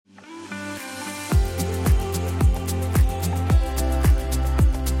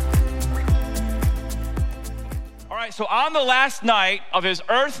right, so on the last night of his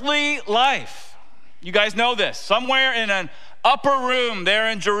earthly life, you guys know this, somewhere in an upper room there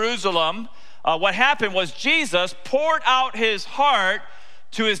in Jerusalem, what happened was Jesus poured out his heart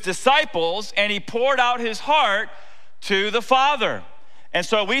to his disciples, and he poured out his heart to the Father. And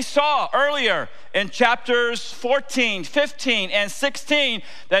so we saw earlier in chapters 14, 15, and 16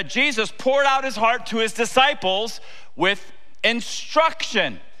 that Jesus poured out his heart to his disciples with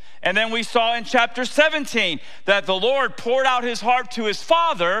instruction. And then we saw in chapter 17 that the Lord poured out his heart to his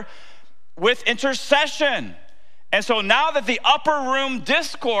Father with intercession. And so now that the upper room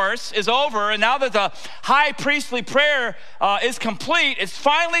discourse is over, and now that the high priestly prayer is complete, it's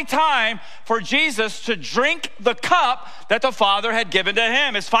finally time for Jesus to drink the cup that the Father had given to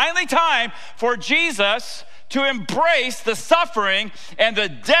him. It's finally time for Jesus to embrace the suffering and the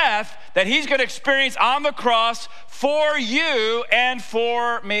death that he's going to experience on the cross for you and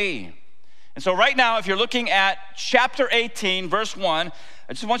for me. And so right now, if you're looking at chapter 18, verse 1,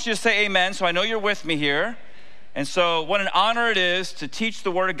 I just want you to say amen, so I know you're with me here. And so what an honor it is to teach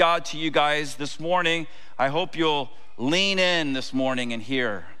the Word of God to you guys this morning. I hope you'll lean in this morning and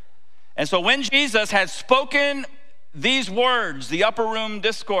hear. And so when Jesus had spoken these words, the upper room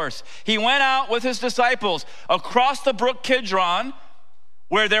discourse, he went out with his disciples across the brook Kidron,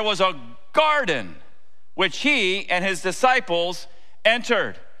 where there was a garden, which he and his disciples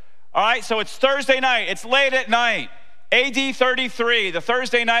entered. All right, so it's Thursday night. It's late at night, AD 33, the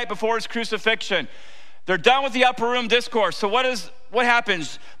Thursday night before his crucifixion. They're done with the upper room discourse. So what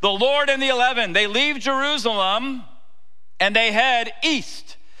happens? The Lord and the 11, they leave Jerusalem and they head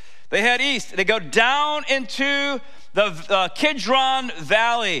east. They head east. They go down into the Kidron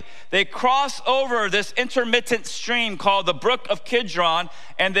Valley. They cross over this intermittent stream called the Brook of Kidron,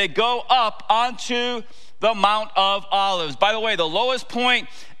 and they go up onto the Mount of Olives. By the way, the lowest point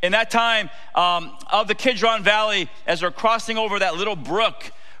in that time of the Kidron Valley, as they're crossing over that little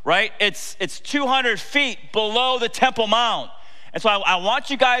brook, right? It's 200 feet below the Temple Mount. And so I want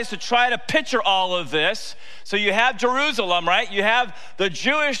you guys to try to picture all of this. So you have Jerusalem, right? You have the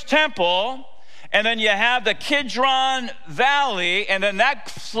Jewish temple, and then you have the Kidron Valley, and then that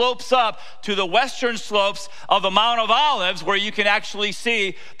slopes up to the western slopes of the Mount of Olives, where you can actually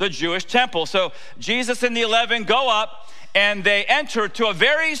see the Jewish temple. So Jesus and the 11 go up, and they enter to a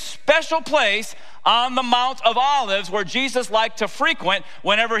very special place on the Mount of Olives, where Jesus liked to frequent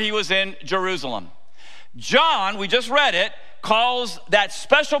whenever he was in Jerusalem. John, we just read it, calls that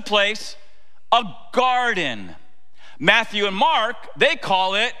special place a garden. Matthew and Mark, they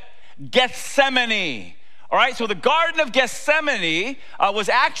call it Gethsemane. All right, so the Garden of Gethsemane was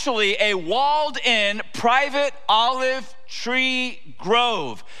actually a walled-in private olive tree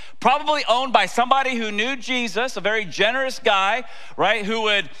grove, probably owned by somebody who knew Jesus, a very generous guy, right, who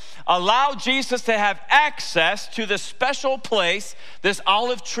would allow Jesus to have access to this special place, this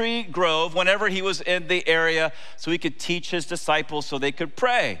olive tree grove, whenever he was in the area, so he could teach his disciples so they could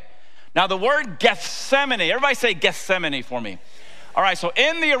pray. Now, the word Gethsemane, everybody say Gethsemane for me. All right, so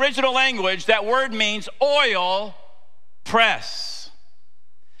in the original language, that word means oil press.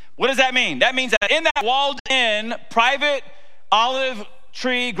 What does that mean? That means that in that walled-in private olive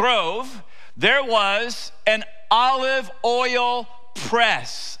tree grove, there was an olive oil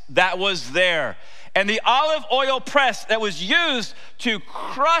press that was there. And the olive oil press that was used to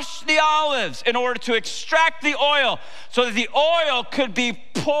crush the olives in order to extract the oil so that the oil could be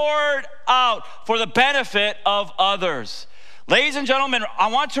poured out for the benefit of others. Ladies and gentlemen, I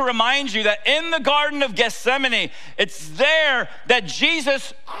want to remind you that in the Garden of Gethsemane, it's there that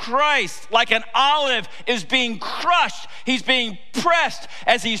Jesus Christ, like an olive, is being crushed. He's being pressed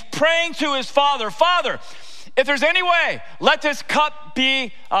as he's praying to his Father. Father, if there's any way, let this cup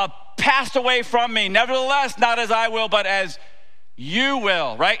be passed away from me. Nevertheless, not as I will, but as you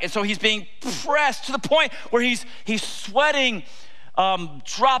will, right? And so he's being pressed to the point where he's sweating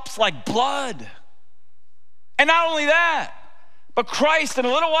drops like blood. And not only that, but Christ, in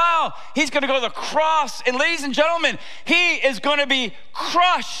a little while, he's going to go to the cross. And ladies and gentlemen, he is going to be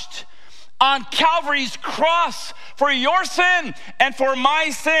crushed on Calvary's cross for your sin and for my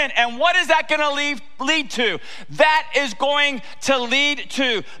sin. And what is that going to lead to? That is going to lead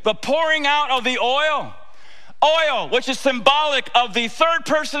to the pouring out of the oil. Oil, which is symbolic of the third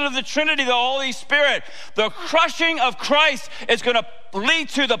person of the Trinity, the Holy Spirit. The crushing of Christ is going to lead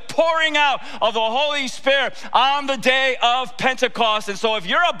to the pouring out of the Holy Spirit on the day of Pentecost. And so if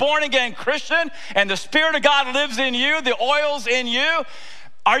you're a born-again Christian and the Spirit of God lives in you, the oil's in you,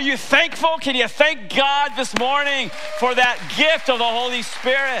 are you thankful? Can you thank God this morning for that gift of the Holy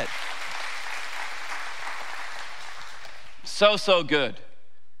Spirit? So good.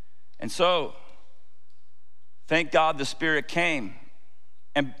 And so thank God the Spirit came.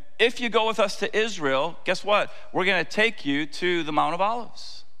 And if you go with us to Israel, guess what? We're going to take you to the Mount of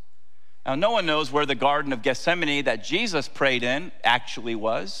Olives. Now, no one knows where the Garden of Gethsemane that Jesus prayed in actually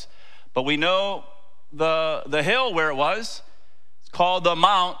was, but we know the hill where it was. It's called the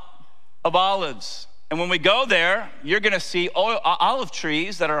Mount of Olives. And when we go there, you're going to see olive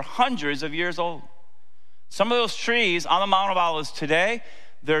trees that are hundreds of years old. Some of those trees on the Mount of Olives today,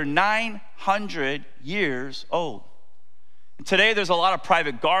 they're 900 years old. And today, there's a lot of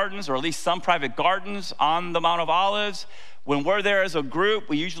private gardens, or at least some private gardens on the Mount of Olives. When we're there as a group,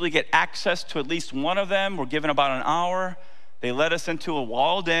 we usually get access to at least one of them. We're given about an hour. They let us into a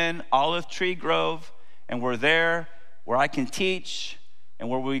walled-in olive tree grove, and we're there where I can teach and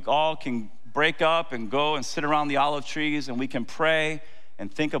where we all can break up and go and sit around the olive trees, and we can pray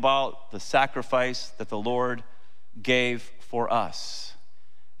and think about the sacrifice that the Lord gave for us.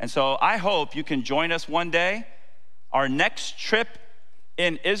 And so I hope you can join us one day. Our next trip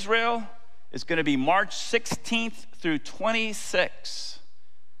in Israel is going to be March 16th through 26th.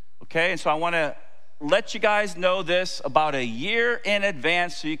 Okay, and so I want to let you guys know this about a year in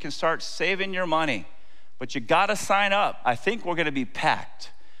advance so you can start saving your money. But you got to sign up. I think we're going to be packed.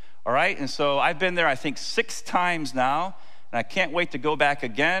 All right, and so I've been there, I think, 6 times now, and I can't wait to go back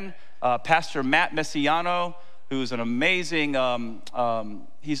again. Pastor Matt Messiano, who's an amazing,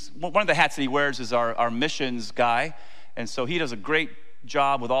 he's one of the hats that he wears is our missions guy, and so he does a great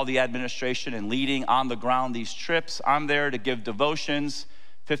job with all the administration and leading on the ground these trips. I'm there to give devotions,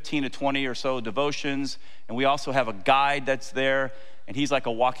 15 to 20 or so devotions, and we also have a guide that's there, and he's like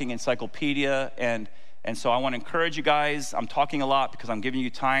a walking encyclopedia, and so I want to encourage you guys. I'm talking a lot because I'm giving you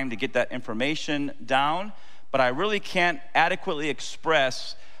time to get that information down, but I really can't adequately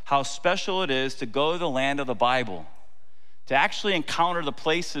express how special it is to go to the land of the Bible, to actually encounter the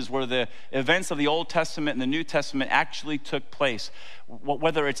places where the events of the Old Testament and the New Testament actually took place.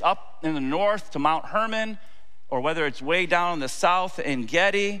 Whether it's up in the north to Mount Hermon, or whether it's way down in the south in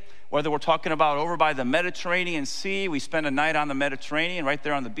Gedi, whether we're talking about over by the Mediterranean Sea, we spend a night on the Mediterranean right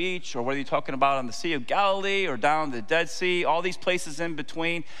there on the beach, or whether you're talking about on the Sea of Galilee or down the Dead Sea, all these places in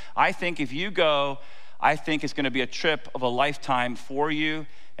between. I think if you go, I think it's going to be a trip of a lifetime for you.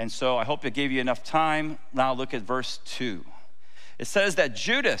 And so I hope it gave you enough time. Now look at verse 2. It says that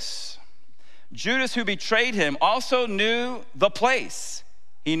Judas who betrayed him also knew the place.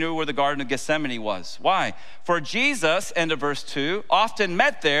 He knew where the Garden of Gethsemane was. Why? For Jesus, end of verse 2, often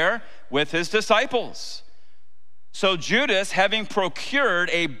met there with his disciples. So Judas, having procured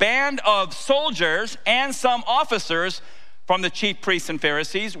a band of soldiers and some officers from the chief priests and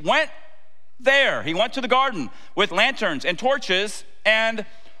Pharisees, went there. He went to the garden with lanterns and torches and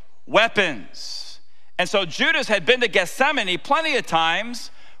weapons. And so Judas had been to Gethsemane plenty of times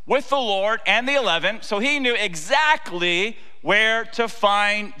with the Lord and the 11, so he knew exactly where to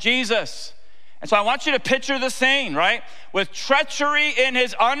find Jesus. And so I want you to picture the scene, right? With treachery in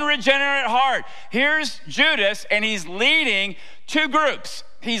his unregenerate heart. Here's Judas, and he's leading 2 groups.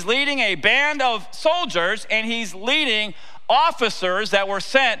 He's leading a band of soldiers, and he's leading officers that were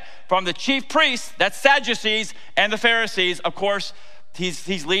sent from the chief priests, that's Sadducees, and the Pharisees. Of course,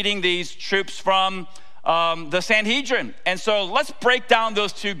 he's leading these troops from the Sanhedrin. And so let's break down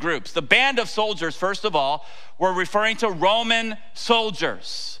those 2 groups. The band of soldiers, first of all, we're referring to Roman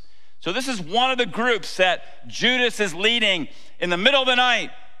soldiers. So this is one of the groups that Judas is leading in the middle of the night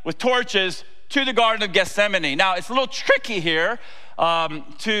with torches to the Garden of Gethsemane. Now, it's a little tricky here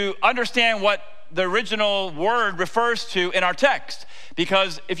to understand what the original word refers to in our text,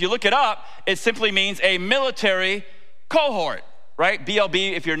 because if you look it up, it simply means a military cohort. Right?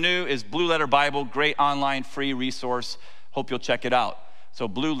 BLB, if you're new, is Blue Letter Bible, great online free resource. Hope you'll check it out. So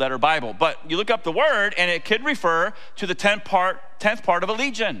Blue Letter Bible. But you look up the word, and it could refer to the 10th part of a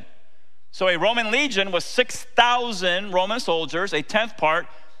legion. So a Roman legion was 6,000 Roman soldiers. A 10th part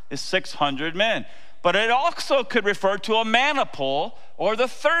is 600 men. But it also could refer to a maniple, or the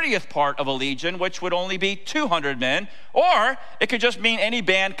 30th part of a legion, which would only be 200 men. Or it could just mean any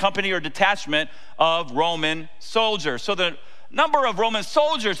band, company, or detachment of Roman soldiers. So the number of Roman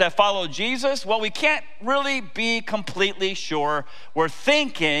soldiers that followed Jesus, well, we can't really be completely sure. We're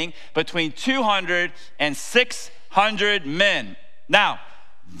thinking between 200 and 600 men. Now,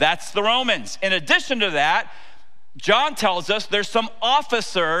 that's the Romans. In addition to that, John tells us there's some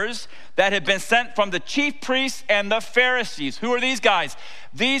officers that had been sent from the chief priests and the Pharisees. Who are these guys?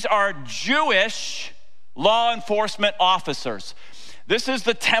 These are Jewish law enforcement officers. This is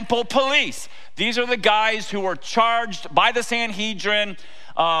the temple police. These are the guys who were charged by the Sanhedrin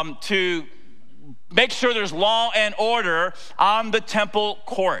to make sure there's law and order on the temple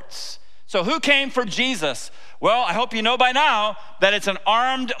courts. So who came for Jesus? Well, I hope you know by now that it's an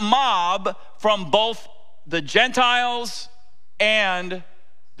armed mob from both the Gentiles and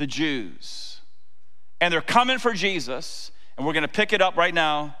the Jews. And they're coming for Jesus, and we're going to pick it up right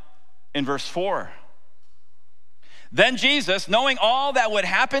now in verse 4. Then Jesus, knowing all that would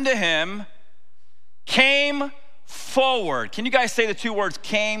happen to him, came forward. Can you guys say the two words,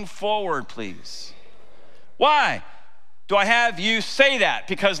 came forward, please? Why do I have you say that?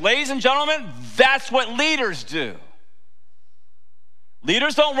 Because, ladies and gentlemen, that's what leaders do.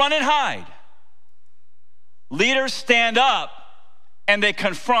 Leaders don't run and hide. Leaders stand up and they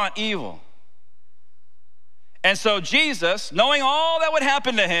confront evil. And so Jesus, knowing all that would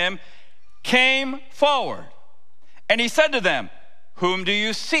happen to him, came forward. And he said to them, "Whom do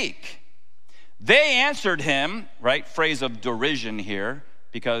you seek?" They answered him, right? Phrase of derision here,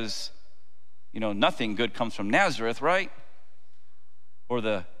 because, nothing good comes from Nazareth, right? Or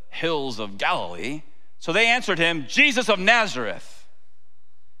the hills of Galilee. So they answered him, "Jesus of Nazareth."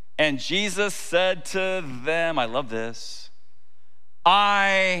 And Jesus said to them, I love this,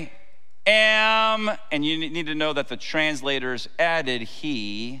 "I am," and you need to know that the translators added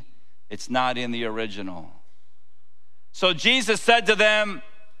he. It's not in the original. So Jesus said to them,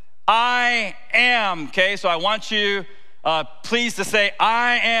 "I am." Okay, so I want you please to say,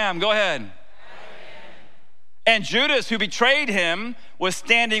 "I am." Go ahead. I am. And Judas, who betrayed him, was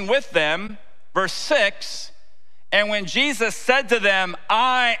standing with them. Verse 6, and when Jesus said to them,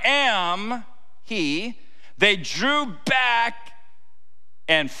 "I am he," they drew back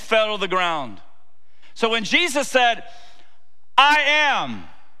and fell to the ground. So when Jesus said, "I am,"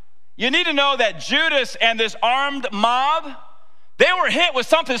 you need to know that Judas and this armed mob, they were hit with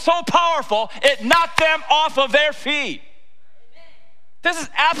something so powerful, it knocked them off of their feet. This is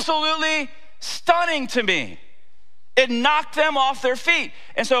absolutely stunning to me. It knocked them off their feet.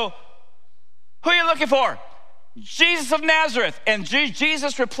 And so, who are you looking for? Jesus of Nazareth. And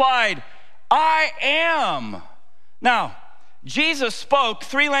Jesus replied, "I am." Now, Jesus spoke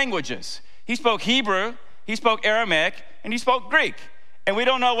 3 languages. He spoke Hebrew, he spoke Aramaic, and he spoke Greek. And we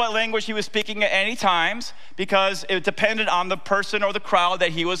don't know what language he was speaking at any times because it depended on the person or the crowd that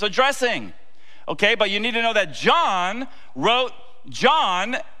he was addressing. Okay, but you need to know that John wrote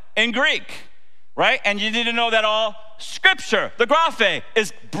John in Greek, right? And you need to know that all scripture, the graphe,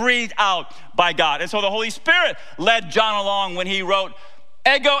 is breathed out by God. And so the Holy Spirit led John along when he wrote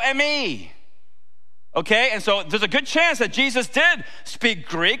ego eimi. Okay, and so there's a good chance that Jesus did speak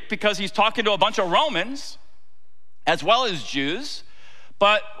Greek because he's talking to a bunch of Romans as well as Jews.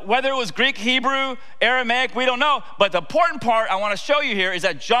 But whether it was Greek, Hebrew, Aramaic, we don't know. But the important part I want to show you here is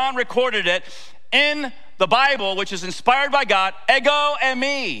that John recorded it in the Bible, which is inspired by God, ego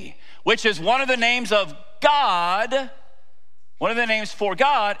eimi, which is one of the names of God, one of the names for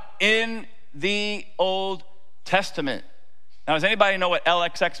God in the Old Testament. Now, does anybody know what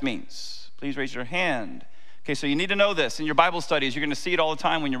LXX means? Please raise your hand. Okay, so you need to know this. In your Bible studies, you're going to see it all the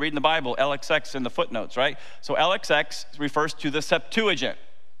time when you're reading the Bible, LXX in the footnotes, right? So LXX refers to the Septuagint.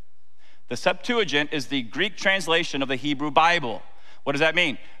 The Septuagint is the Greek translation of the Hebrew Bible. What does that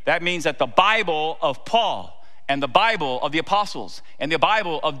mean? That means that the Bible of Paul and the Bible of the apostles and the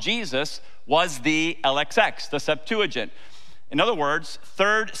Bible of Jesus was the LXX, the Septuagint. In other words,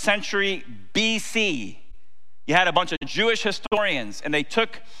 3rd century BC, you had a bunch of Jewish historians, and they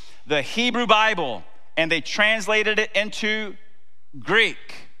took the Hebrew Bible and they translated it into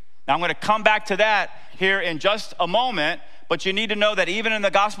Greek. Now, I'm going to come back to that here in just a moment, but you need to know that even in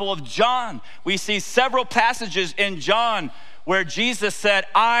the Gospel of John, we see several passages in John where Jesus said,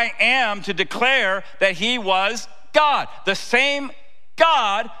 "I am," to declare that he was God, the same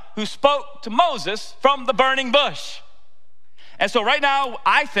God who spoke to Moses from the burning bush. And so right now,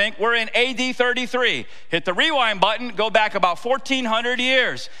 I think we're in AD 33. Hit the rewind button, go back about 1,400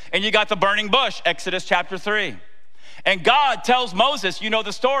 years, and you got the burning bush, Exodus chapter 3. And God tells Moses, you know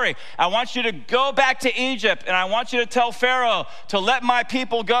the story, "I want you to go back to Egypt, and I want you to tell Pharaoh to let my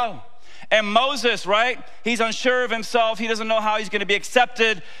people go." And Moses, right, he's unsure of himself. He doesn't know how he's going to be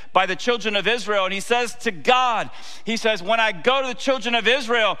accepted by the children of Israel. And he says to God, he says, "When I go to the children of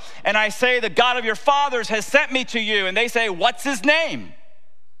Israel and I say, 'The God of your fathers has sent me to you,' and they say, 'What's his name?'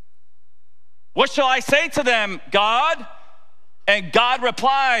 What shall I say to them, God?" And God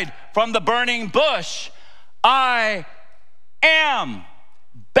replied from the burning bush, "I am."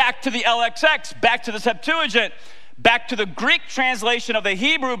 Back to the LXX, back to the Septuagint, back to the Greek translation of the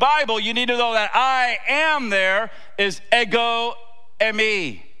Hebrew Bible, you need to know that "I am" there is ego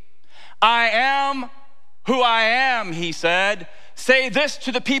eimi. "I am who I am," he said. "Say this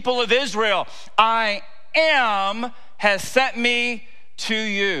to the people of Israel, 'I am has sent me to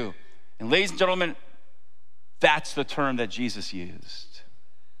you.'" And ladies and gentlemen, That's the term that Jesus used.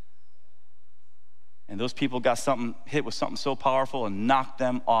 And those people got hit with something so powerful and knocked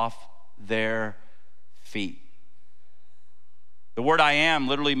them off their feet. The word I am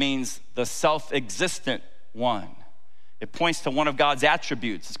literally means the self-existent one. It points to one of God's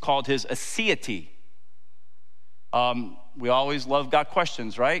attributes. It's called his aseity. We always love God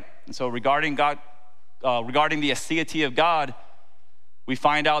questions, right? And so regarding the aseity of God, we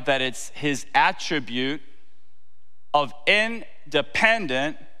find out that it's his attribute of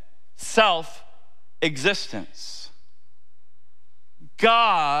independent self-existence.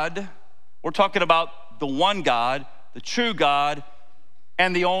 God, we're talking about the one God, the true God,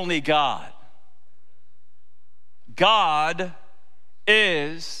 and the only God. God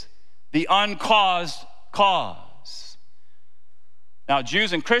is the uncaused cause. Now,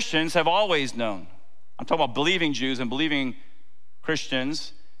 Jews and Christians have always known, I'm talking about believing Jews and believing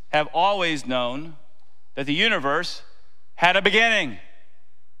Christians have always known that the universe had a beginning.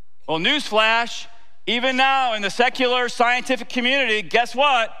 Well, newsflash, even now in the secular scientific community, guess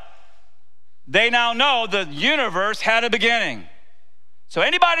what? They now know the universe had a beginning. So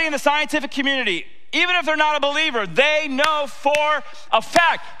anybody in the scientific community, even if they're not a believer, they know for a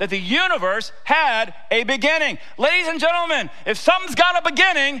fact that the universe had a beginning. Ladies and gentlemen, if something's got a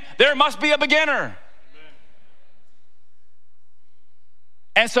beginning, there must be a beginner.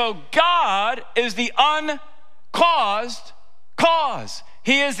 And so God is the uncaused cause.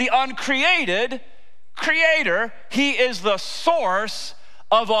 He is the uncreated creator. He is the source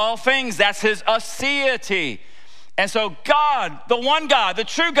of all things. That's his aseity. And so God, the one God, the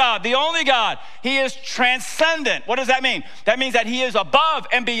true God, the only God, he is transcendent. What does that mean? That means that he is above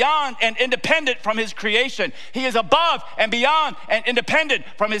and beyond and independent from his creation. He is above and beyond and independent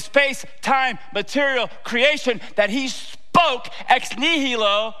from his space, time, material creation, that he spoke ex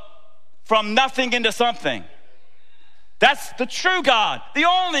nihilo from nothing into something. That's the true God, the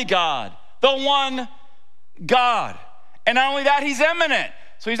only God, the one God. And not only that, he's immanent.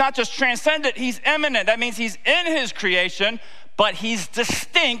 So he's not just transcendent, he's immanent. That means he's in his creation, but he's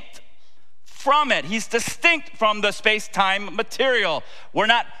distinct from it. He's distinct from the space-time material. We're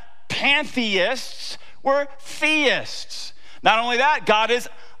not pantheists, we're theists. Not only that, God is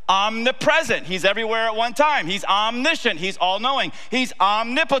omnipresent. He's everywhere at one time. He's omniscient. He's all-knowing. He's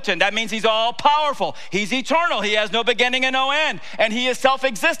omnipotent. That means he's all-powerful. He's eternal. He has no beginning and no end. And he is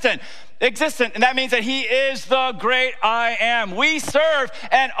self-existent. And that means that he is the great I am. We serve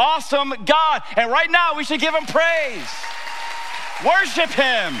an awesome God. And right now we should give him praise. Worship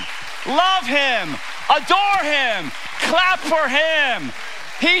him. Love him. Adore him. Clap for him.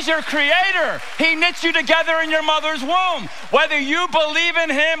 He's your creator. He knit you together in your mother's womb. Whether you believe in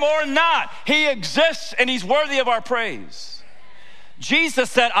him or not, he exists and he's worthy of our praise.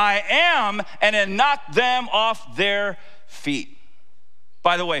 Jesus said, I am, and then knocked them off their feet.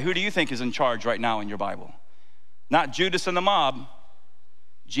 By the way, who do you think is in charge right now in your Bible? Not Judas and the mob.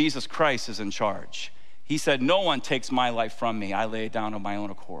 Jesus Christ is in charge. He said, no one takes my life from me. I lay it down of my own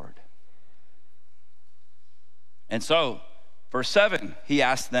accord. And so, verse 7, he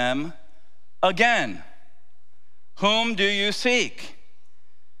asked them again, whom do you seek?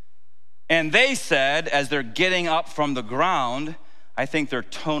 And they said, as they're getting up from the ground, I think their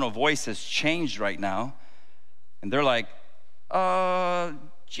tone of voice has changed right now. And they're like,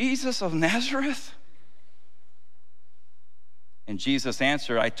 Jesus of Nazareth? And Jesus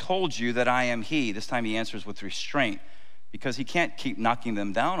answered, I told you that I am he. This time he answers with restraint because he can't keep knocking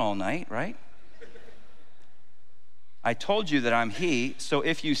them down all night, right? I told you that I'm he, so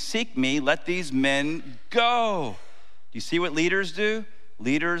if you seek me, let these men go. Do you see what leaders do?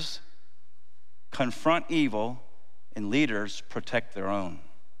 Leaders confront evil, and leaders protect their own.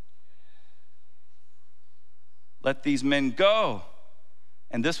 Let these men go.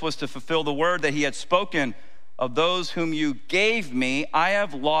 And this was to fulfill the word that he had spoken, of those whom you gave me, I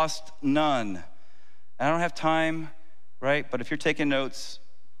have lost none. I don't have time, right? But if you're taking notes,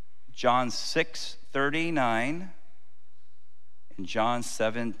 John 6:39 and John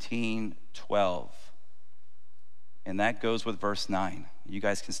 17:12. And that goes with verse 9. You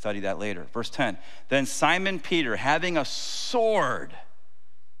guys can study that later. Verse 10, then Simon Peter, having a sword,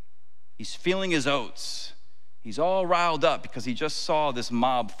 he's feeling his oats. He's all riled up because he just saw this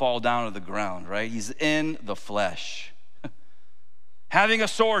mob fall down to the ground, right? He's in the flesh. Having a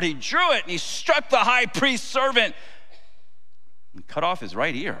sword, he drew it and he struck the high priest's servant and cut off his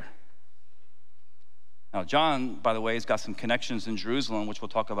right ear. Now, John, by the way, has got some connections in Jerusalem, which we'll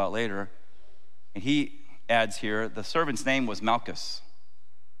talk about later. And he adds here, the servant's name was Malchus.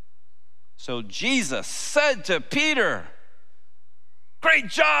 So Jesus said to Peter, great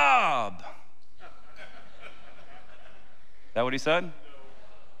job. that what he said?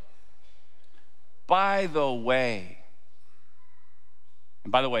 By the way.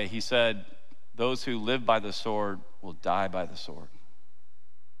 And by the way, he said, those who live by the sword will die by the sword.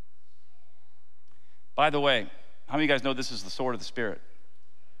 By the way, how many of you guys know this is the sword of the Spirit?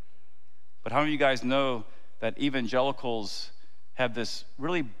 But how many of you guys know that evangelicals have this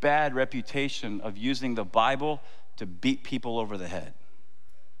really bad reputation of using the Bible to beat people over the head?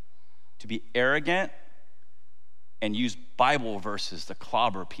 To be arrogant and use Bible verses to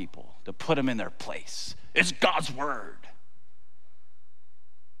clobber people, to put them in their place. It's God's word.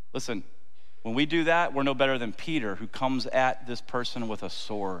 Listen, when we do that, we're no better than Peter, who comes at this person with a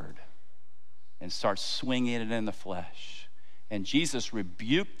sword and starts swinging it in the flesh. And Jesus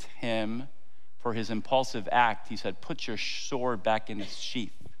rebuked him for his impulsive act. He said, put your sword back in its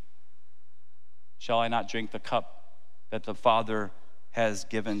sheath. Shall I not drink the cup that the Father has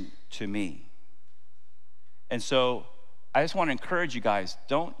given to me? And so I just want to encourage you guys,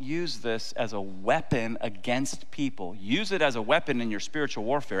 don't use this as a weapon against people. Use it as a weapon in your spiritual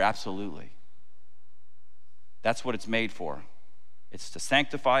warfare, absolutely. That's what it's made for. It's to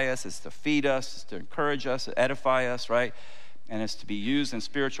sanctify us, it's to feed us, it's to encourage us, to edify us, right? And it's to be used in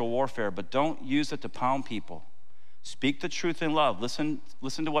spiritual warfare, but don't use it to pound people. Speak the truth in love. Listen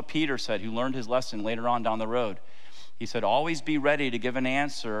to what Peter said, who learned his lesson later on down the road. He said, always be ready to give an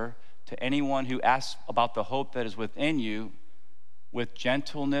answer to anyone who asks about the hope that is within you with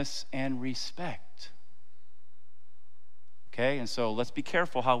gentleness and respect. Okay, and so let's be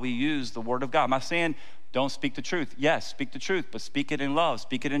careful how we use the word of God. I'm not saying don't speak the truth. Yes, speak the truth, but speak it in love,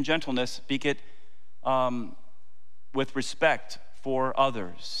 speak it in gentleness, speak it with respect for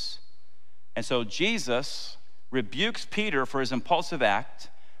others. And so Jesus rebukes Peter for his impulsive act.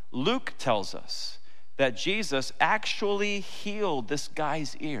 Luke tells us that Jesus actually healed this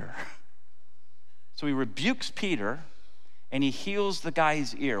guy's ear. So he rebukes Peter and he heals the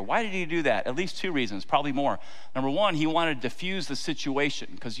guy's ear. Why did he do that? At least two reasons, probably more. Number one, he wanted to diffuse the situation,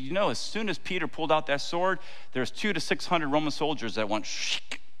 because you know, as soon as Peter pulled out that sword, there's 200 to 600 Roman soldiers that went shh.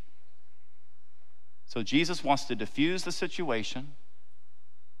 So Jesus wants to diffuse the situation.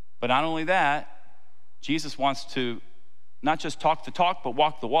 But not only that, Jesus wants to not just talk the talk, but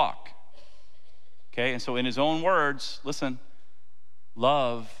walk the walk. Okay, and so in his own words, listen,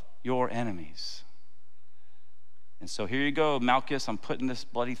 love your enemies. And so here you go, Malchus, I'm putting this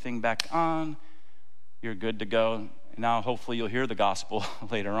bloody thing back on. You're good to go. Now hopefully you'll hear the gospel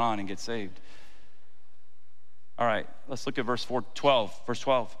later on and get saved. All right, let's look at verse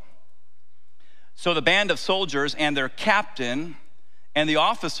 12. So the band of soldiers and their captain and the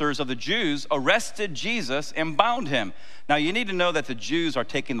officers of the Jews arrested Jesus and bound him. Now you need to know that the Jews are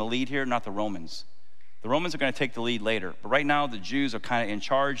taking the lead here, not the Romans. The Romans are going to take the lead later. But right now the Jews are kind of in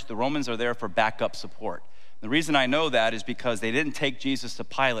charge. The Romans are there for backup support. The reason I know that is because they didn't take Jesus to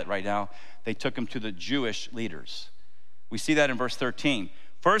Pilate right now. They took him to the Jewish leaders. We see that in verse 13.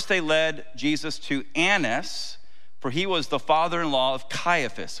 First they led Jesus to Annas, for he was the father-in-law of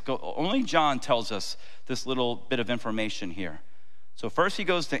Caiaphas. Only John tells us this little bit of information here. So first he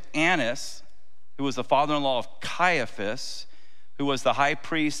goes to Annas, who was the father-in-law of Caiaphas, who was the high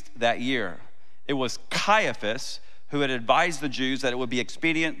priest that year. It was Caiaphas who had advised the Jews that it would be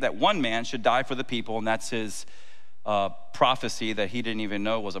expedient that one man should die for the people, and that's his prophecy that he didn't even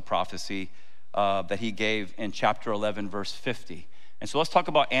know was a prophecy that he gave in chapter 11, verse 50. And so let's talk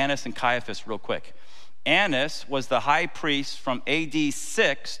about Annas and Caiaphas real quick. Annas was the high priest from AD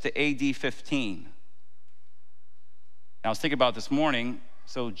 6 to AD 15. Now, I was thinking about this morning,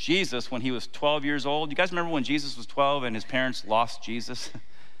 so Jesus, when he was 12 years old, you guys remember when Jesus was 12 and his parents lost Jesus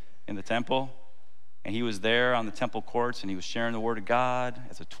in the temple? And he was there on the temple courts and he was sharing the word of God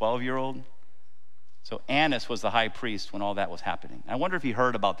as a 12-year-old. So Annas was the high priest when all that was happening. I wonder if he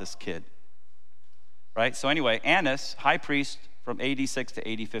heard about this kid, right? So anyway, Annas, high priest from AD 6 to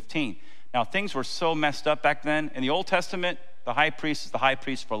AD 15. Now things were so messed up back then. In the Old Testament, the high priest is the high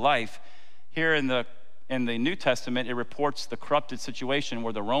priest for life. Here in the New Testament, it reports the corrupted situation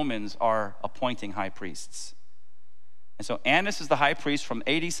where the Romans are appointing high priests. And so Annas is the high priest from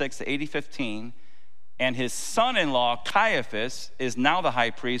AD 6 to AD 15. And his son-in-law, Caiaphas, is now the high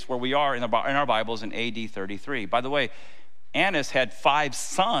priest where we are in our Bibles in AD 33. By the way, Annas had 5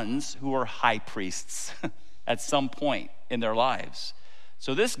 sons who were high priests at some point in their lives.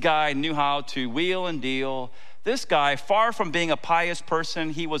 So this guy knew how to wheel and deal. This guy, far from being a pious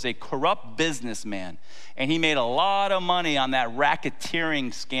person, he was a corrupt businessman. And he made a lot of money on that racketeering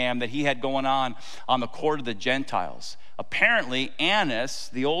scam that he had going on the court of the Gentiles. Apparently, Annas,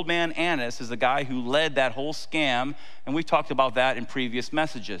 the old man Annas, is the guy who led that whole scam, and we've talked about that in previous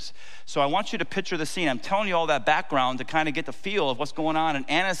messages. So I want you to picture the scene. I'm telling you all that background to kind of get the feel of what's going on in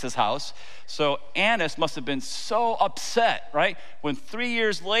Annas' house. So Annas must have been so upset, right? When 3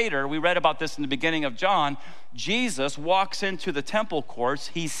 years later, we read about this in the beginning of John, Jesus walks into the temple courts.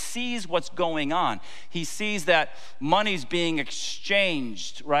 He sees what's going on. He sees that money's being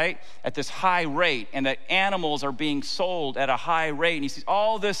exchanged, right, at this high rate, and that animals are being sold at a high rate. And he sees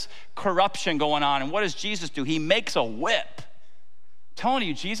all this corruption going on. And what does Jesus do? He makes a whip. I'm telling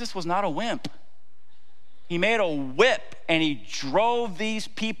you, Jesus was not a wimp. He made a whip and he drove these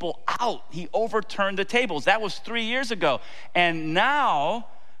people out. He overturned the tables. That was 3 years ago. And now,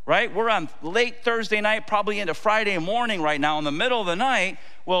 right, we're on late Thursday night, probably into Friday morning right now, in the middle of the night.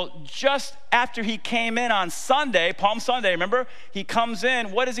 Well, just after he came in on Sunday, Palm Sunday, remember? He comes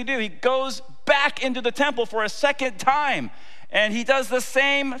in, what does he do? He goes back into the temple for a second time. And he does the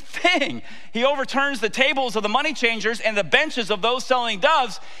same thing. He overturns the tables of the money changers and the benches of those selling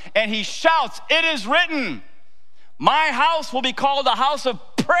doves, and he shouts, "It is written, my house will be called a house of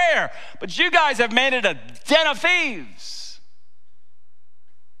prayer, but you guys have made it a den of thieves."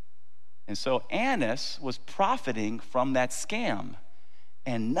 And so Annas was profiting from that scam.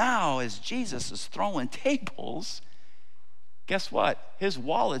 And now, as Jesus is throwing tables, guess what? His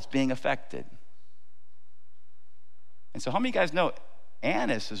wallet's being affected. And so how many of you guys know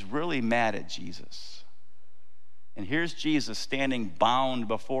Annas is really mad at Jesus? And here's Jesus standing bound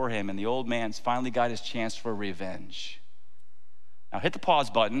before him, and the old man's finally got his chance for revenge. Now hit the pause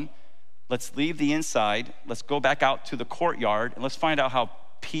button. Let's leave the inside. Let's go back out to the courtyard, and let's find out how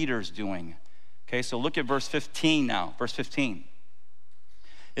Peter's doing. Okay, so look at verse 15 now, verse 15.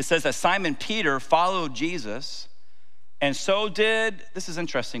 It says that Simon Peter followed Jesus, and so did, this is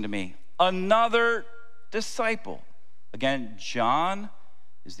interesting to me, another disciple. Again, John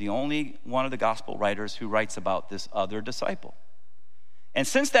is the only one of the gospel writers who writes about this other disciple. And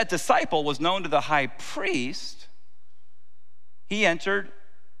since that disciple was known to the high priest, he entered,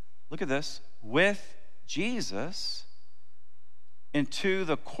 look at this, with Jesus into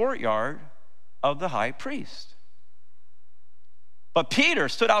the courtyard of the high priest. But Peter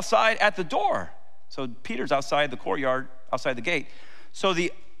stood outside at the door. So Peter's outside the courtyard, outside the gate. So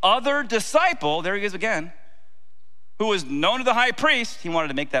the other disciple, there he is again, who was known to the high priest, he wanted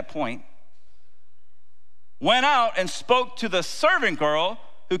to make that point, went out and spoke to the servant girl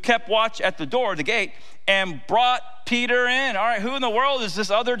who kept watch at the door, the gate, and brought Peter in. All right, who in the world is this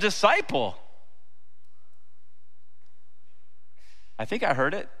other disciple? I think I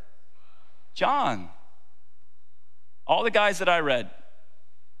heard it. John. All the guys that I read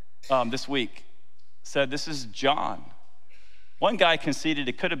this week said this is John. One guy conceded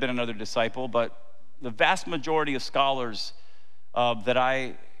it could have been another disciple, but the vast majority of scholars that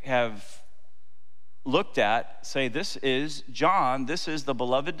I have looked at say this is John. This is the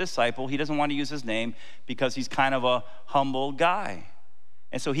beloved disciple. He doesn't want to use his name because he's kind of a humble guy.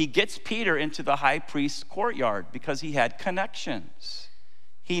 And so he gets Peter into the high priest's courtyard because he had connections.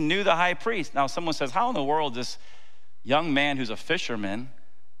 He knew the high priest. Now someone says, how in the world does this young man who's a fisherman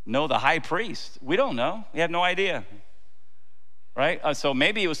know the high priest? We don't know. We have no idea. Right? So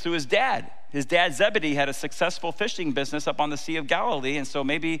maybe it was through his dad. His dad, Zebedee, had a successful fishing business up on the Sea of Galilee, and so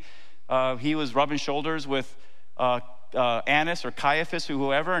maybe he was rubbing shoulders with Annas or Caiaphas or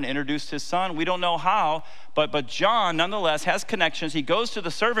whoever and introduced his son. We don't know how, but John, nonetheless, has connections. He goes to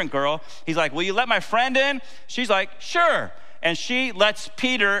the servant girl. He's like, will you let my friend in? She's like, sure. And she lets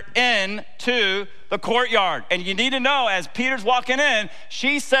Peter into the courtyard. And you need to know, as Peter's walking in,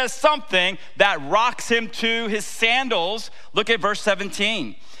 she says something that rocks him to his sandals. Look at verse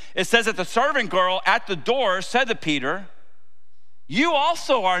 17. It says that the servant girl at the door said to Peter, you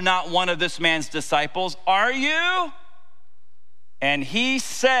also are not one of this man's disciples, are you? And he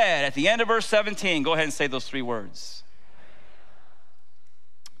said, at the end of verse 17, go ahead and say those three words.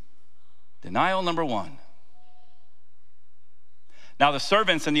 Denial number one. Now the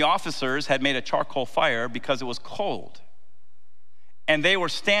servants and the officers had made a charcoal fire because it was cold, and they were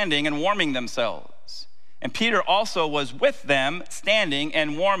standing and warming themselves. And Peter also was with them, standing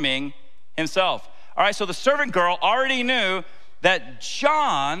and warming himself. All right, so the servant girl already knew that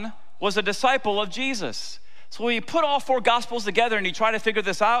John was a disciple of Jesus. So when you put all four gospels together and you try to figure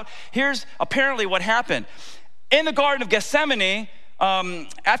this out, here's apparently what happened. In the Garden of Gethsemane,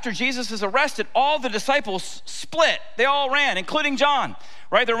 after Jesus is arrested, all the disciples split. They all ran, including John,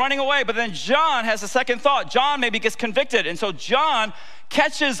 right? They're running away, but then John has a second thought. John maybe gets convicted, and so John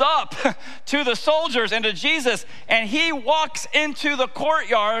catches up to the soldiers and to Jesus, and he walks into the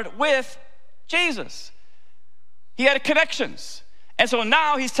courtyard with Jesus. He had connections. And so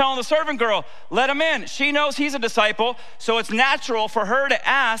now he's telling the servant girl, let him in. She knows he's a disciple, so it's natural for her to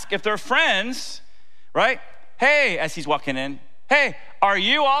ask if they're friends, right? Hey, as he's walking in, hey, are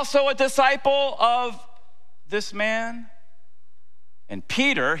you also a disciple of this man? And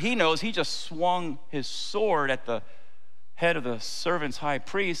Peter, he knows he just swung his sword at the head of the servant's high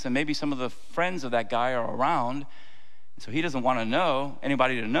priest, and maybe some of the friends of that guy are around. So he doesn't want to know,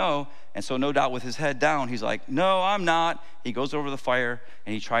 anybody to know. And so no doubt with his head down, he's like, no, I'm not. He goes over the fire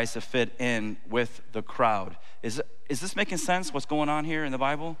and he tries to fit in with the crowd. Is this making sense, what's going on here in the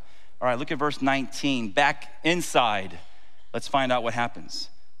Bible? All right, look at verse 19. Back inside, let's find out what happens.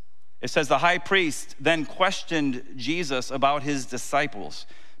 It says, the high priest then questioned Jesus about his disciples.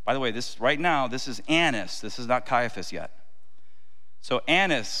 By the way, this right now, this is Annas. This is not Caiaphas yet. So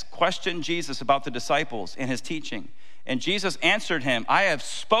Annas questioned Jesus about the disciples and his teaching. And Jesus answered him, I have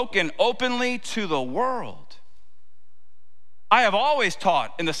spoken openly to the world. I have always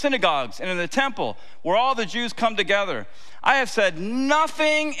taught in the synagogues and in the temple where all the Jews come together. I have said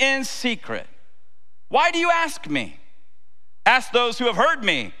nothing in secret. Why do you ask me? Ask those who have heard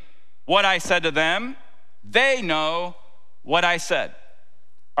me what I said to them. They know what I said.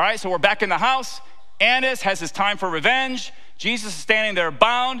 All right, so we're back in the house. Annas has his time for revenge. Jesus is standing there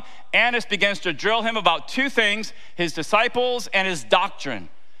bound. Annas begins to drill him about two things, his disciples and his doctrine.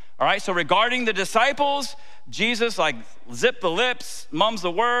 All right, so regarding the disciples, Jesus zip the lips, mums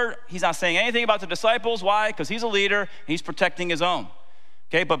the word. He's not saying anything about the disciples. Why? Because he's a leader. He's protecting his own.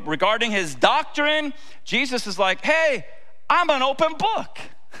 Okay, but regarding his doctrine, Jesus is like, hey, I'm an open book.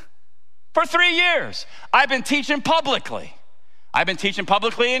 For 3 years, I've been teaching publicly. I've been teaching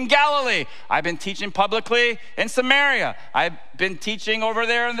publicly in Galilee. I've been teaching publicly in Samaria. I've been teaching over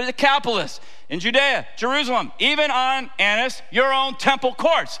there in the Decapolis, in Judea, Jerusalem, even on, Annas, your own temple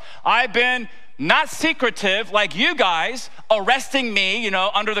courts. I've been not secretive like you guys, arresting me,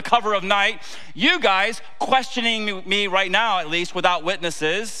 under the cover of night. You guys questioning me right now, at least, without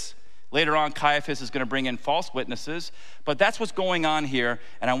witnesses. Later on, Caiaphas is going to bring in false witnesses. But that's what's going on here,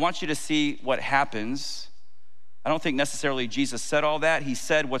 and I want you to see what happens. I don't think necessarily Jesus said all that. He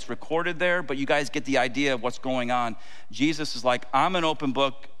said what's recorded there, but you guys get the idea of what's going on. Jesus is like, I'm an open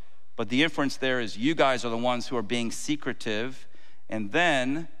book, but the inference there is you guys are the ones who are being secretive. And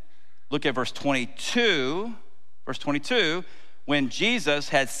then look at verse 22. Verse 22, when Jesus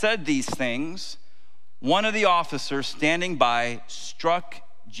had said these things, one of the officers standing by struck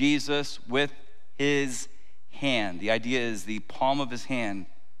Jesus with his hand. The idea is the palm of his hand,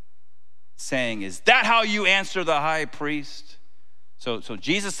 saying, is that how you answer the high priest? So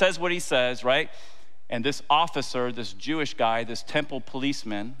Jesus says what he says, right? And this officer, this Jewish guy, this temple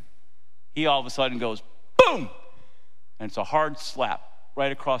policeman, he all of a sudden goes, boom! And it's a hard slap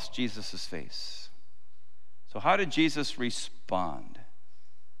right across Jesus' face. So how did Jesus respond?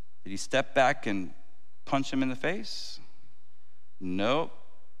 Did he step back and punch him in the face? Nope,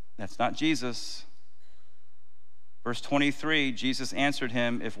 that's not Jesus. Verse 23, Jesus answered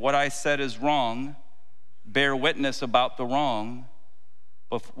him, if what I said is wrong, bear witness about the wrong.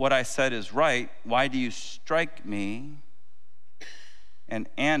 But if what I said is right, why do you strike me? And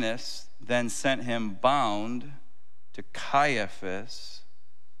Annas then sent him bound to Caiaphas,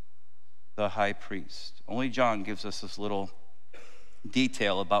 the high priest. Only John gives us this little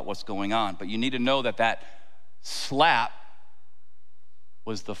detail about what's going on. But you need to know that slap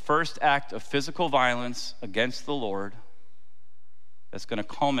was the first act of physical violence against the Lord that's going to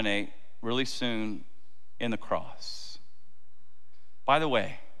culminate really soon in the cross. By the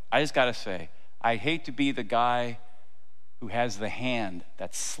way, I just got to say, I hate to be the guy who has the hand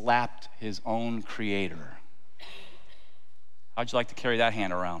that slapped his own creator. How'd you like to carry that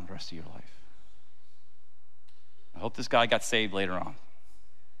hand around the rest of your life? I hope this guy got saved later on.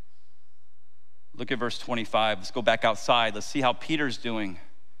 Look at verse 25. Let's go back outside. Let's see how Peter's doing.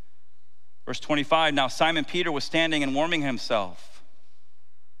 Verse 25, now Simon Peter was standing and warming himself.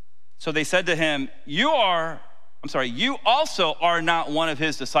 So they said to him, you also are not one of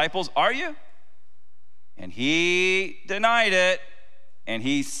his disciples, are you? And he denied it. And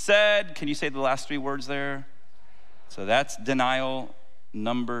he said, can you say the last three words there? So that's denial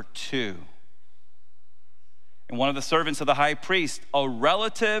number 2. And one of the servants of the high priest, a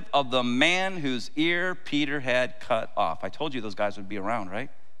relative of the man whose ear Peter had cut off. I told you those guys would be around, right?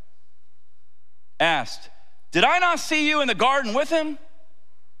 Asked, did I not see you in the garden with him?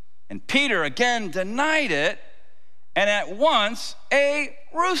 And Peter again denied it, and at once a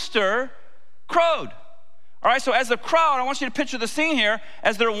rooster crowed. All right, so as the crowd, I want you to picture the scene here.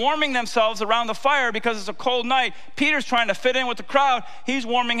 As they're warming themselves around the fire because it's a cold night, Peter's trying to fit in with the crowd. He's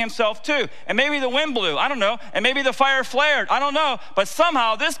warming himself too. And maybe the wind blew, I don't know. And maybe the fire flared, I don't know. But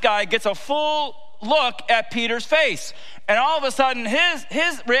somehow this guy gets a full look at Peter's face. And all of a sudden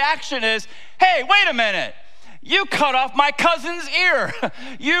his reaction is, hey, wait a minute. You cut off my cousin's ear.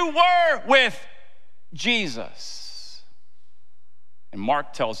 You were with Jesus. And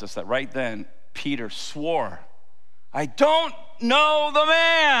Mark tells us that right then, Peter swore, I don't know the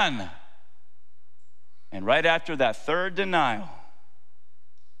man. And right after that third denial,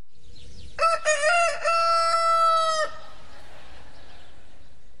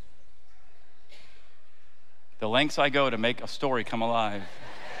 the lengths I go to make a story come alive.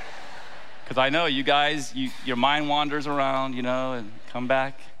 Because I know you guys, your mind wanders around, and come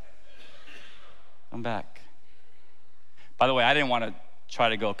back. Come back. By the way, I didn't want to try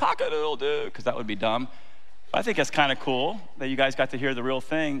to go cock-a-doodle-doo, because that would be dumb. But I think it's kind of cool that you guys got to hear the real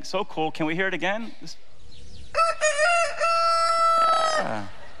thing. So cool. Can we hear it again? Yeah.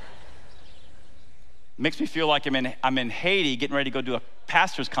 Makes me feel like I'm in Haiti getting ready to go do a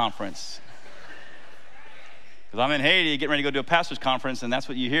pastor's conference. Because I'm in Haiti getting ready to go do a pastor's conference, and that's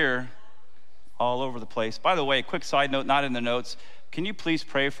what you hear all over the place. By the way, quick side note, not in the notes. Can you please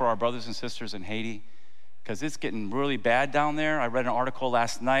pray for our brothers and sisters in Haiti? Because it's getting really bad down there. I read an article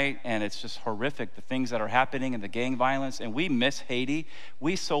last night, and it's just horrific, the things that are happening and the gang violence, and we miss Haiti.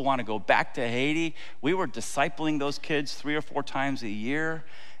 We so want to go back to Haiti. We were discipling those kids 3 or 4 times a year,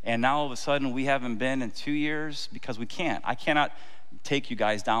 and now all of a sudden we haven't been in 2 years because we can't. I cannot take you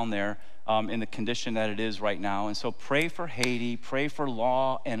guys down there in the condition that it is right now. And so pray for Haiti, pray for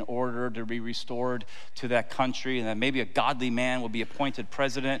law and order to be restored to that country, and that maybe a godly man will be appointed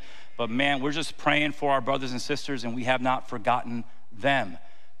president. But man, we're just praying for our brothers and sisters, and we have not forgotten them.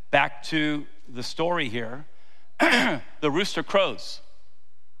 Back to the story here. The rooster crows.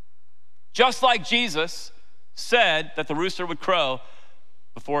 Just like Jesus said that the rooster would crow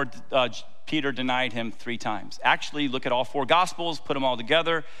before Peter denied him 3 times. Actually, look at all 4 Gospels, put them all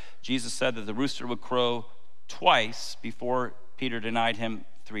together. Jesus said that the rooster would crow twice before Peter denied him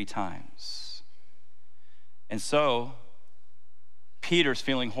 3 times. And so, Peter's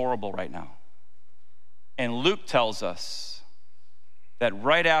feeling horrible right now. And Luke tells us that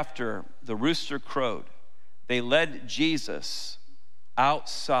right after the rooster crowed, they led Jesus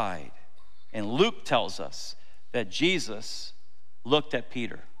outside. And Luke tells us that Jesus looked at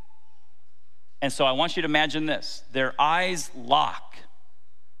Peter. And so I want you to imagine this. Their eyes lock.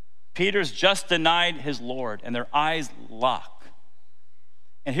 Peter's just denied his Lord, and their eyes lock.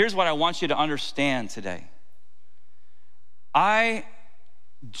 And here's what I want you to understand today. I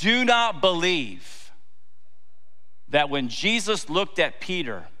do not believe that when Jesus looked at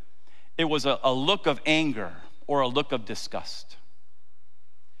Peter, it was a look of anger or a look of disgust.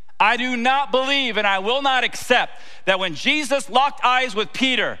 I do not believe, and I will not accept, that when Jesus locked eyes with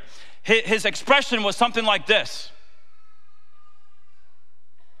Peter, his expression was something like this.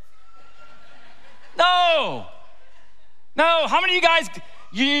 No. How many of you guys,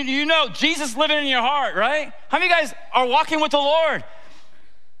 you know Jesus living in your heart, right? How many of you guys are walking with the Lord?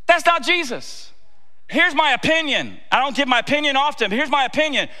 That's not Jesus. Here's my opinion. I don't give my opinion often, but here's my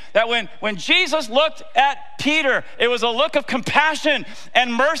opinion. That when Jesus looked at Peter, it was a look of compassion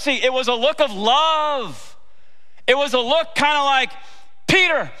and mercy. It was a look of love. It was a look kind of like,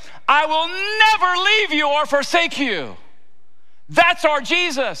 Peter, I will never leave you or forsake you. That's our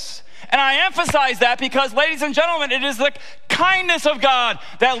Jesus. And I emphasize that because, ladies and gentlemen, it is the kindness of God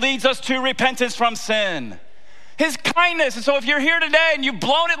that leads us to repentance from sin. His kindness. And so if you're here today and you've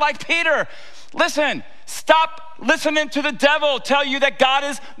blown it like Peter, listen, stop listening to the devil tell you that God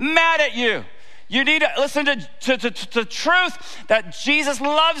is mad at you. You need to listen to truth that Jesus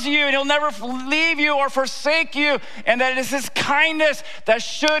loves you and he'll never leave you or forsake you, and that it is his kindness that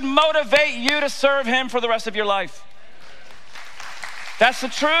should motivate you to serve him for the rest of your life. That's the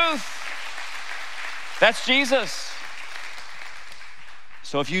truth. That's Jesus.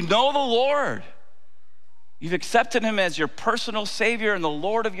 So if you know the Lord, you've accepted him as your personal Savior and the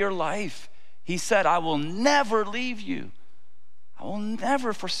Lord of your life, he said, I will never leave you. I will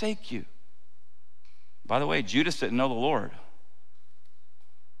never forsake you. By the way, Judas didn't know the Lord.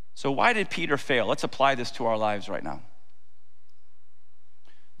 So why did Peter fail? Let's apply this to our lives right now.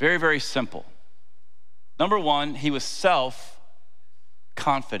 Very, very simple. Number 1, he was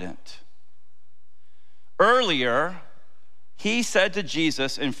self-confident. Earlier, he said to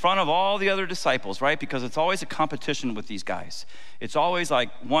Jesus in front of all the other disciples, right? Because it's always a competition with these guys. It's always like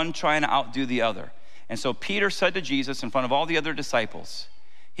one trying to outdo the other. And so Peter said to Jesus in front of all the other disciples,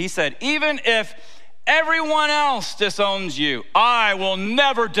 he said, even if everyone else disowns you, I will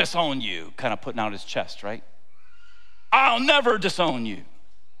never disown you. Kind of putting out his chest, right? I'll never disown you.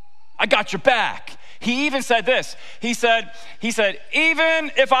 I got your back. He even said this. He said,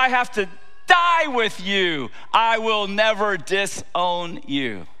 even if I have to die with you, I will never disown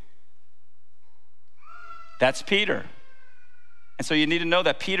you. That's Peter. And so you need to know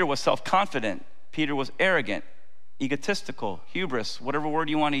that Peter was self-confident. Peter was arrogant, egotistical, hubris, whatever word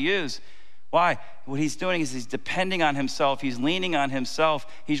you want to use. Why? What he's doing is he's depending on himself. He's leaning on himself.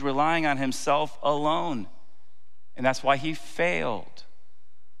 He's relying on himself alone. And that's why he failed.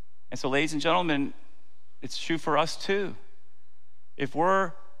 And so, ladies and gentlemen, it's true for us too. If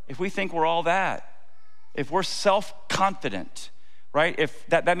we think we're all that, if we're self-confident, right? If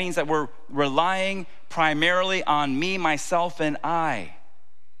that means that we're relying primarily on me, myself, and I,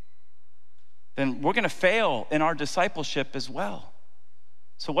 then we're going to fail in our discipleship as well.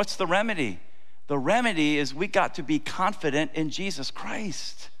 So what's the remedy? The remedy is we got to be confident in Jesus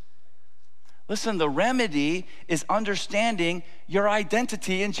Christ. Listen, the remedy is understanding your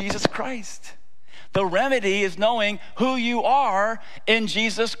identity in Jesus Christ. The remedy is knowing who you are in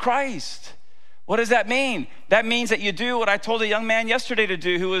Jesus Christ. What does that mean? That means that you do what I told a young man yesterday to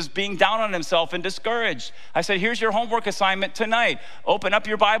do who was being down on himself and discouraged. I said, here's your homework assignment tonight. Open up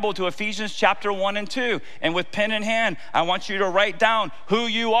your Bible to Ephesians chapter 1 and 2. And with pen in hand, I want you to write down who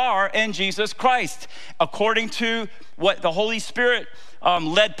you are in Jesus Christ. According to what the Holy Spirit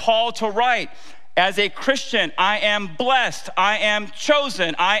led Paul to write. As a Christian, I am blessed, I am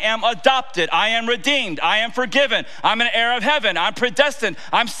chosen, I am adopted, I am redeemed, I am forgiven, I'm an heir of heaven, I'm predestined,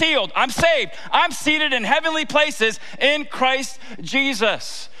 I'm sealed, I'm saved, I'm seated in heavenly places in Christ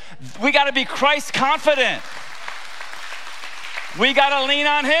Jesus. We got to be Christ confident. We got to lean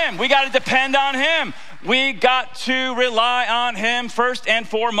on him. We got to depend on him. We got to rely on him first and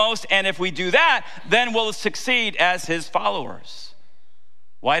foremost. And if we do that, then we'll succeed as his followers.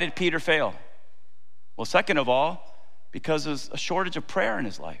 Why did Peter fail? Well, second of all, because there's a shortage of prayer in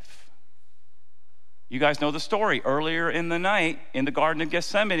his life. You guys know the story. Earlier in the night, in the Garden of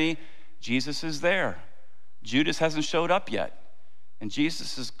Gethsemane, Jesus is there. Judas hasn't showed up yet. And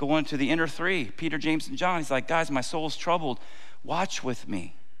Jesus is going to the inner three, Peter, James, and John. He's like, guys, my soul's troubled. Watch with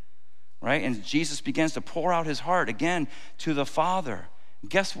me, right? And Jesus begins to pour out his heart again to the Father.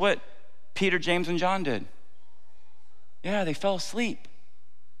 Guess what Peter, James, and John did? Yeah, they fell asleep.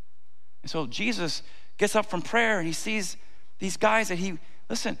 And so Jesus gets up from prayer and he sees these guys that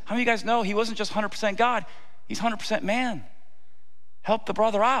listen, how many of you guys know he wasn't just 100% God, he's 100% man. Help the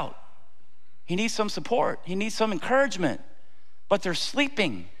brother out. He needs some support. He needs some encouragement, but they're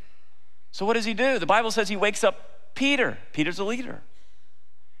sleeping. So what does he do? The Bible says he wakes up Peter. Peter's a leader.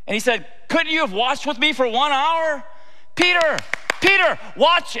 And he said, couldn't you have watched with me for 1 hour? Peter,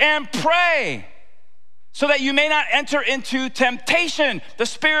 watch and pray, so that you may not enter into temptation. The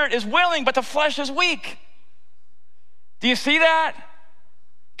spirit is willing, but the flesh is weak. Do you see that?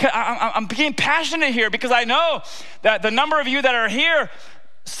 I'm being passionate here because I know that the number of you that are here,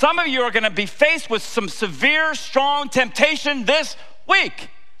 some of you are going to be faced with some severe, strong temptation this week.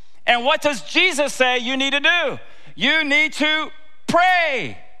 And what does Jesus say you need to do? You need to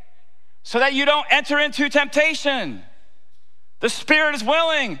pray so that you don't enter into temptation. The spirit is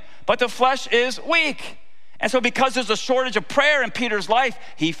willing, but the flesh is weak. And so because there's a shortage of prayer in Peter's life,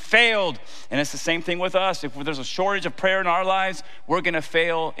 he failed. And it's the same thing with us. If there's a shortage of prayer in our lives, we're going to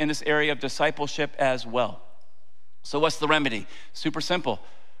fail in this area of discipleship as well. So what's the remedy? Super simple.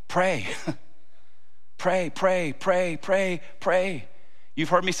 Pray. Pray. You've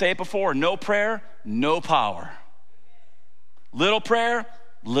heard me say it before. No prayer, no power. Little prayer,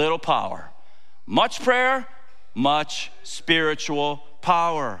 little power. Much prayer, much spiritual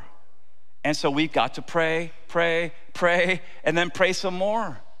power. And so we've got to pray, and then pray some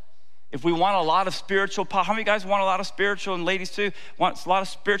more. If we want a lot of spiritual power, how many guys want a lot of spiritual, and ladies too, want a lot of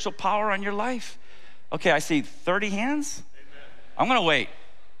spiritual power on your life? Okay, I see 30 hands. I'm gonna wait.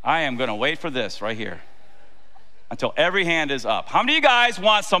 I am gonna wait for this right here until every hand is up. How many of you guys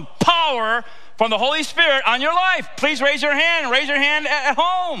want some power from the Holy Spirit on your life? Please raise your hand. Raise your hand at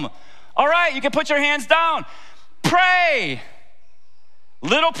home. All right, you can put your hands down. Pray.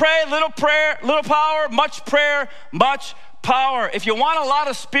 Little pray, little prayer, little power, much prayer, much power. If you want a lot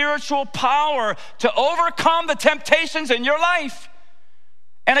of spiritual power to overcome the temptations in your life.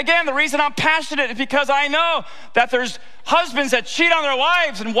 And again, the reason I'm passionate is because I know that there's husbands that cheat on their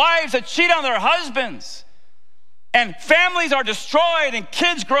wives and wives that cheat on their husbands. And families are destroyed and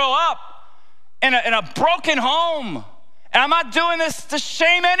kids grow up in a broken home. And I'm not doing this to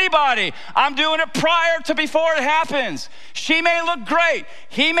shame anybody. I'm doing it prior to before it happens. She may look great.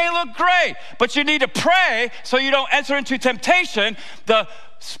 He may look great. But you need to pray so you don't enter into temptation. The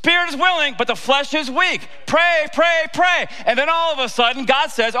spirit is willing, but the flesh is weak. Pray, pray, pray. And then all of a sudden,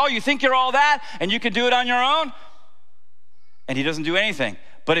 God says, oh, you think you're all that and you can do it on your own? And he doesn't do anything.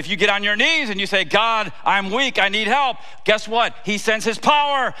 But if you get on your knees and you say, God, I'm weak, I need help, guess what? He sends his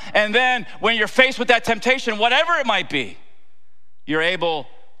power. And then when you're faced with that temptation, whatever it might be, you're able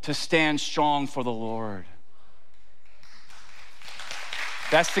to stand strong for the Lord.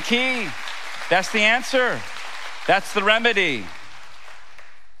 That's the key. That's the answer. That's the remedy.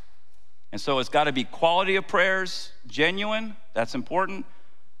 And so it's got to be quality of prayers, genuine, that's important,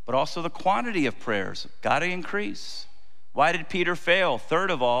 but also the quantity of prayers, got to increase. Why did Peter fail? Third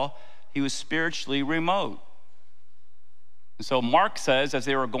of all, he was spiritually remote. And so Mark says, as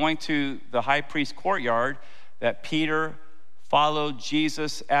they were going to the high priest's courtyard, that Peter followed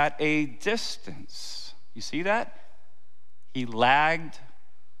Jesus at a distance. You see that? He lagged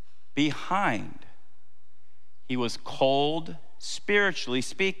behind. He was cold, spiritually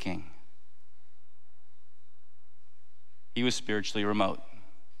speaking. He was spiritually remote.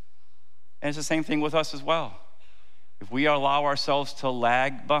 And it's the same thing with us as well. If we allow ourselves to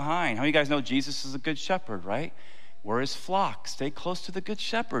lag behind. How many of you guys know Jesus is a good shepherd, right? We're his flock. Stay close to the good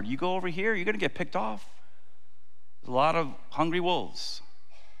shepherd. You go over here, you're going to get picked off. There's a lot of hungry wolves.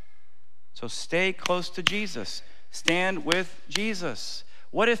 So stay close to Jesus. Stand with Jesus.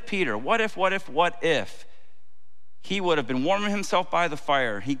 What if Peter, what if he would have been warming himself by the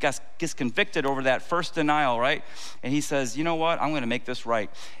fire? He gets convicted over that first denial, right? And he says, you know what? I'm going to make this right.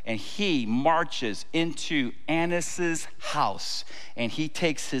 And he marches into Annas' house and he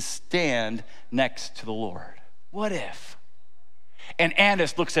takes his stand next to the Lord. What if? And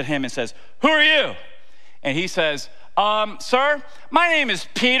Annas looks at him and says, who are you? And he says, sir, my name is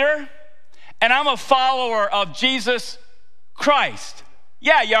Peter and I'm a follower of Jesus Christ.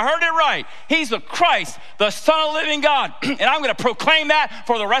 Yeah, you heard it right. He's the Christ, the Son of the living God. And I'm going to proclaim that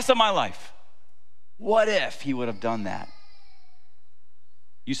for the rest of my life. What if he would have done that?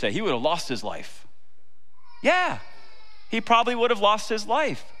 You say, he would have lost his life. Yeah, he probably would have lost his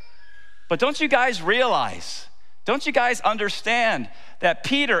life. But don't you guys realize, don't you guys understand that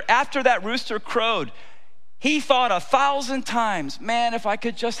Peter, after that rooster crowed, he thought 1,000 times, man, if I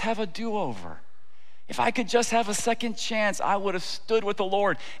could just have a do-over. If I could just have a second chance, I would have stood with the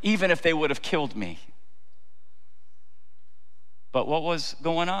Lord, even if they would have killed me. But what was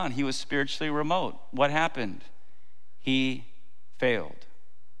going on? He was spiritually remote. What happened? He failed.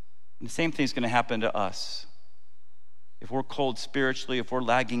 And the same thing is going to happen to us. If we're cold spiritually, if we're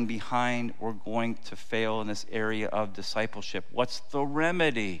lagging behind, we're going to fail in this area of discipleship. What's the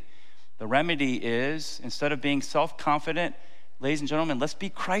remedy? The remedy is, instead of being self-confident, ladies and gentlemen, let's be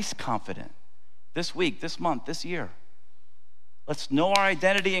Christ-confident. This week, this month, this year. Let's know our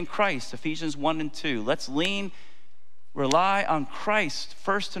identity in Christ, Ephesians 1 and 2. Let's rely on Christ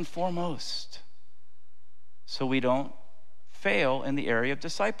first and foremost so we don't fail in the area of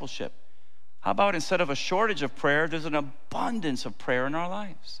discipleship. How about instead of a shortage of prayer, there's an abundance of prayer in our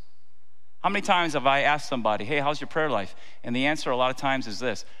lives? How many times have I asked somebody, hey, how's your prayer life? And the answer a lot of times is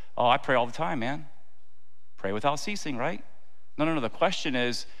this, oh, I pray all the time, man. Pray without ceasing, right? No. The question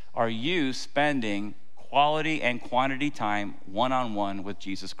is, are you spending quality and quantity time one-on-one with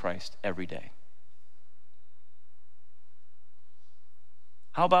Jesus Christ every day?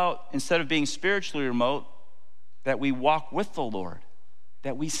 How about instead of being spiritually remote, that we walk with the Lord,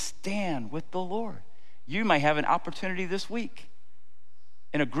 that we stand with the Lord? You might have an opportunity this week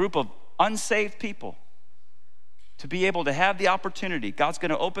in a group of unsaved people to be able to have the opportunity. God's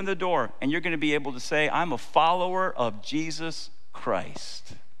going to open the door and you're going to be able to say, I'm a follower of Jesus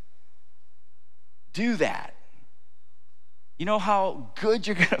Christ. Do that. You know how good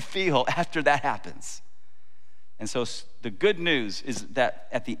you're going to feel after that happens. And so the good news is that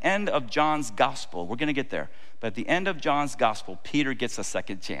at the end of John's gospel, we're going to get there, but at the end of John's gospel, Peter gets a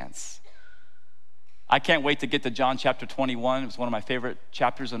second chance. I can't wait to get to John chapter 21. It's one of my favorite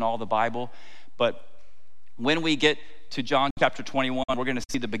chapters in all the Bible. But when we get to John chapter 21, we're going to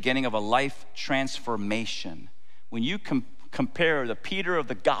see the beginning of a life transformation. When you compare the Peter of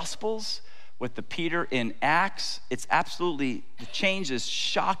the Gospels with the Peter in Acts, it's absolutely, the change is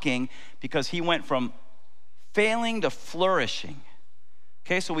shocking because he went from failing to flourishing.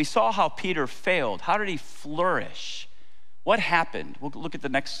 Okay, so we saw how Peter failed. How did he flourish? What happened? We'll look at the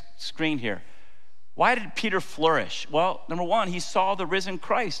next screen here. Why did Peter flourish? Well, number one, he saw the risen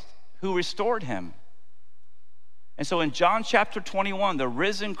Christ who restored him. And so in John chapter 21, the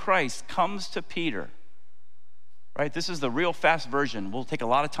risen Christ comes to Peter right? This is the real fast version. We'll take a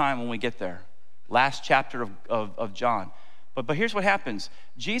lot of time when we get there. Last chapter of John. But here's what happens.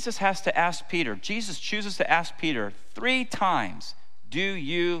 Jesus chooses to ask Peter 3 times, do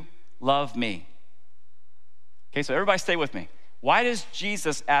you love me? Okay, so everybody stay with me. Why does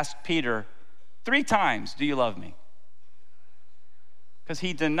Jesus ask Peter 3 times, do you love me? Because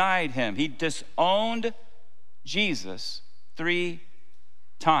he denied him. He disowned Jesus 3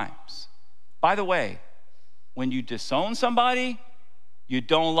 times. By the way, when you disown somebody, you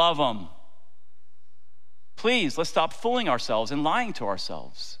don't love them. Please, let's stop fooling ourselves and lying to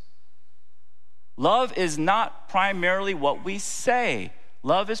ourselves. Love is not primarily what we say.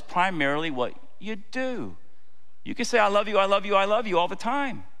 Love is primarily what you do. You can say, I love you, I love you, I love you all the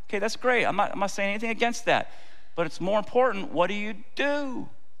time. Okay, that's great. I'm not saying anything against that. But it's more important, what do you do?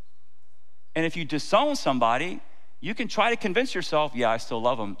 And if you disown somebody, you can try to convince yourself, yeah, I still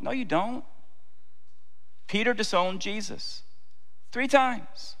love them. No, you don't. Peter disowned Jesus 3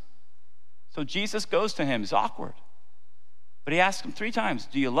 times. So Jesus goes to him. It's awkward. But he asks him 3 times,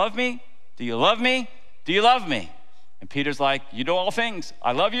 do you love me? Do you love me? Do you love me? And Peter's like, you know all things.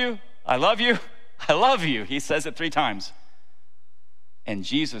 I love you. I love you. I love you. He says it 3 times. And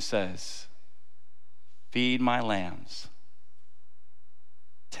Jesus says, feed my lambs.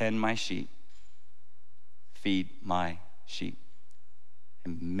 Tend my sheep. Feed my sheep.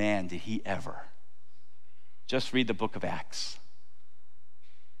 And man, did he ever. Just read the book of Acts.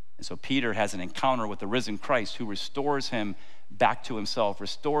 And so Peter has an encounter with the risen Christ who restores him back to himself,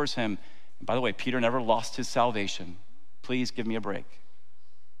 restores him. And by the way, Peter never lost his salvation. Please give me a break.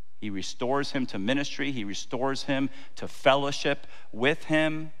 He restores him to ministry. He restores him to fellowship with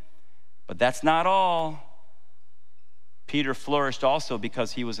him. But that's not all. Peter flourished also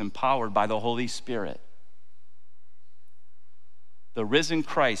because he was empowered by the Holy Spirit. The risen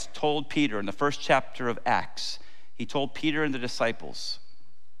Christ told Peter in the first chapter of Acts, he told Peter and the disciples,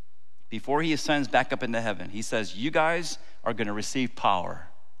 before he ascends back up into heaven, he says, you guys are going to receive power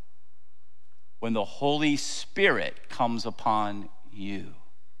when the Holy Spirit comes upon you.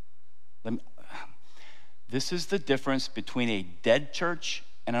 This is the difference between a dead church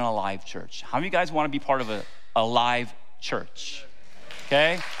and an alive church. How many of you guys want to be part of a alive church?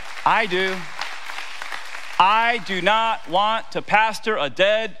 Okay? I do. I do not want to pastor a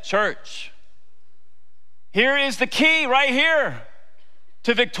dead church. Here is the key right here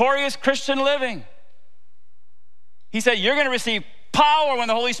to victorious Christian living. He said, you're going to receive power when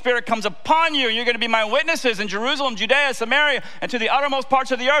the Holy Spirit comes upon you. You're going to be my witnesses in Jerusalem, Judea, Samaria, and to the uttermost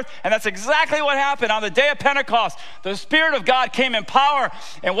parts of the earth. And that's exactly what happened on the day of Pentecost. The Spirit of God came in power.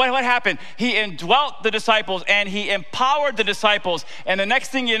 And what happened? He indwelt the disciples and he empowered the disciples. And the next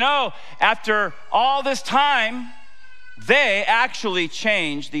thing you know, after all this time, they actually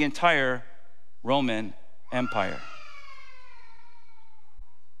changed the entire Roman Empire.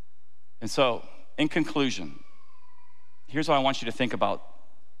 And so, in conclusion, here's what I want you to think about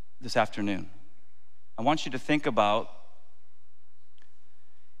this afternoon. I want you to think about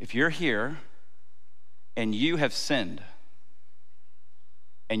if you're here and you have sinned,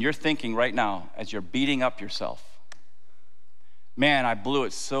 and you're thinking right now as you're beating up yourself, man, I blew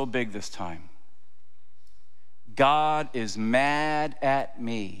it so big this time. God is mad at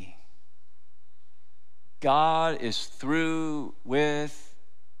me. God is through with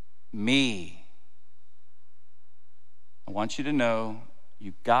me. I want you to know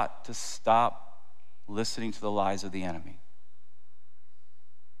you've got to stop listening to the lies of the enemy.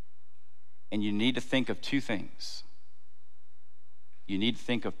 And you need to think of 2 things. You need to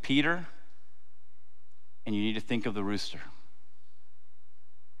think of Peter, and you need to think of the rooster.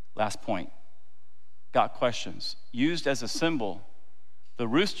 Last point. Got questions. Used as a symbol, the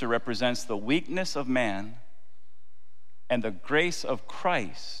rooster represents the weakness of man and the grace of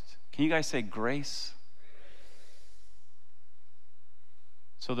Christ. Can you guys say grace?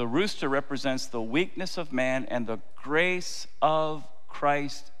 So the rooster represents the weakness of man and the grace of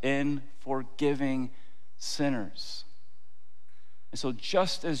Christ in forgiving sinners. And so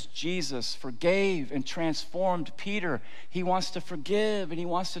just as Jesus forgave and transformed Peter, he wants to forgive and he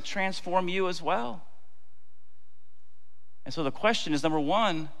wants to transform you as well. And so the question is, number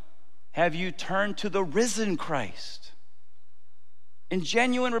 1, have you turned to the risen Christ in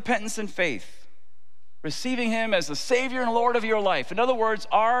genuine repentance and faith, receiving him as the Savior and Lord of your life? In other words,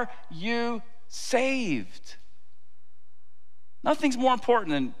 are you saved? Nothing's more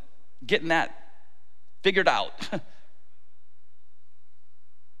important than getting that figured out.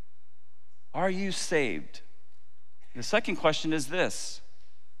 Are you saved? The second question is this.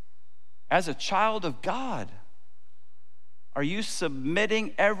 As a child of God, Are you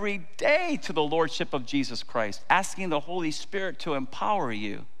submitting every day to the lordship of Jesus Christ, asking the Holy Spirit to empower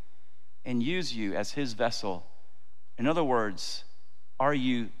you and use you as his vessel? In other words, are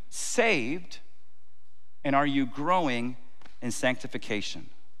you saved and are you growing in sanctification?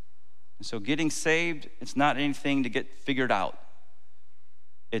 And so getting saved, it's not anything to get figured out.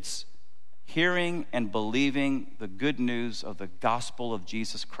 It's hearing and believing the good news of the gospel of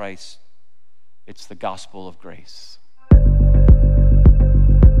Jesus Christ. It's the gospel of grace.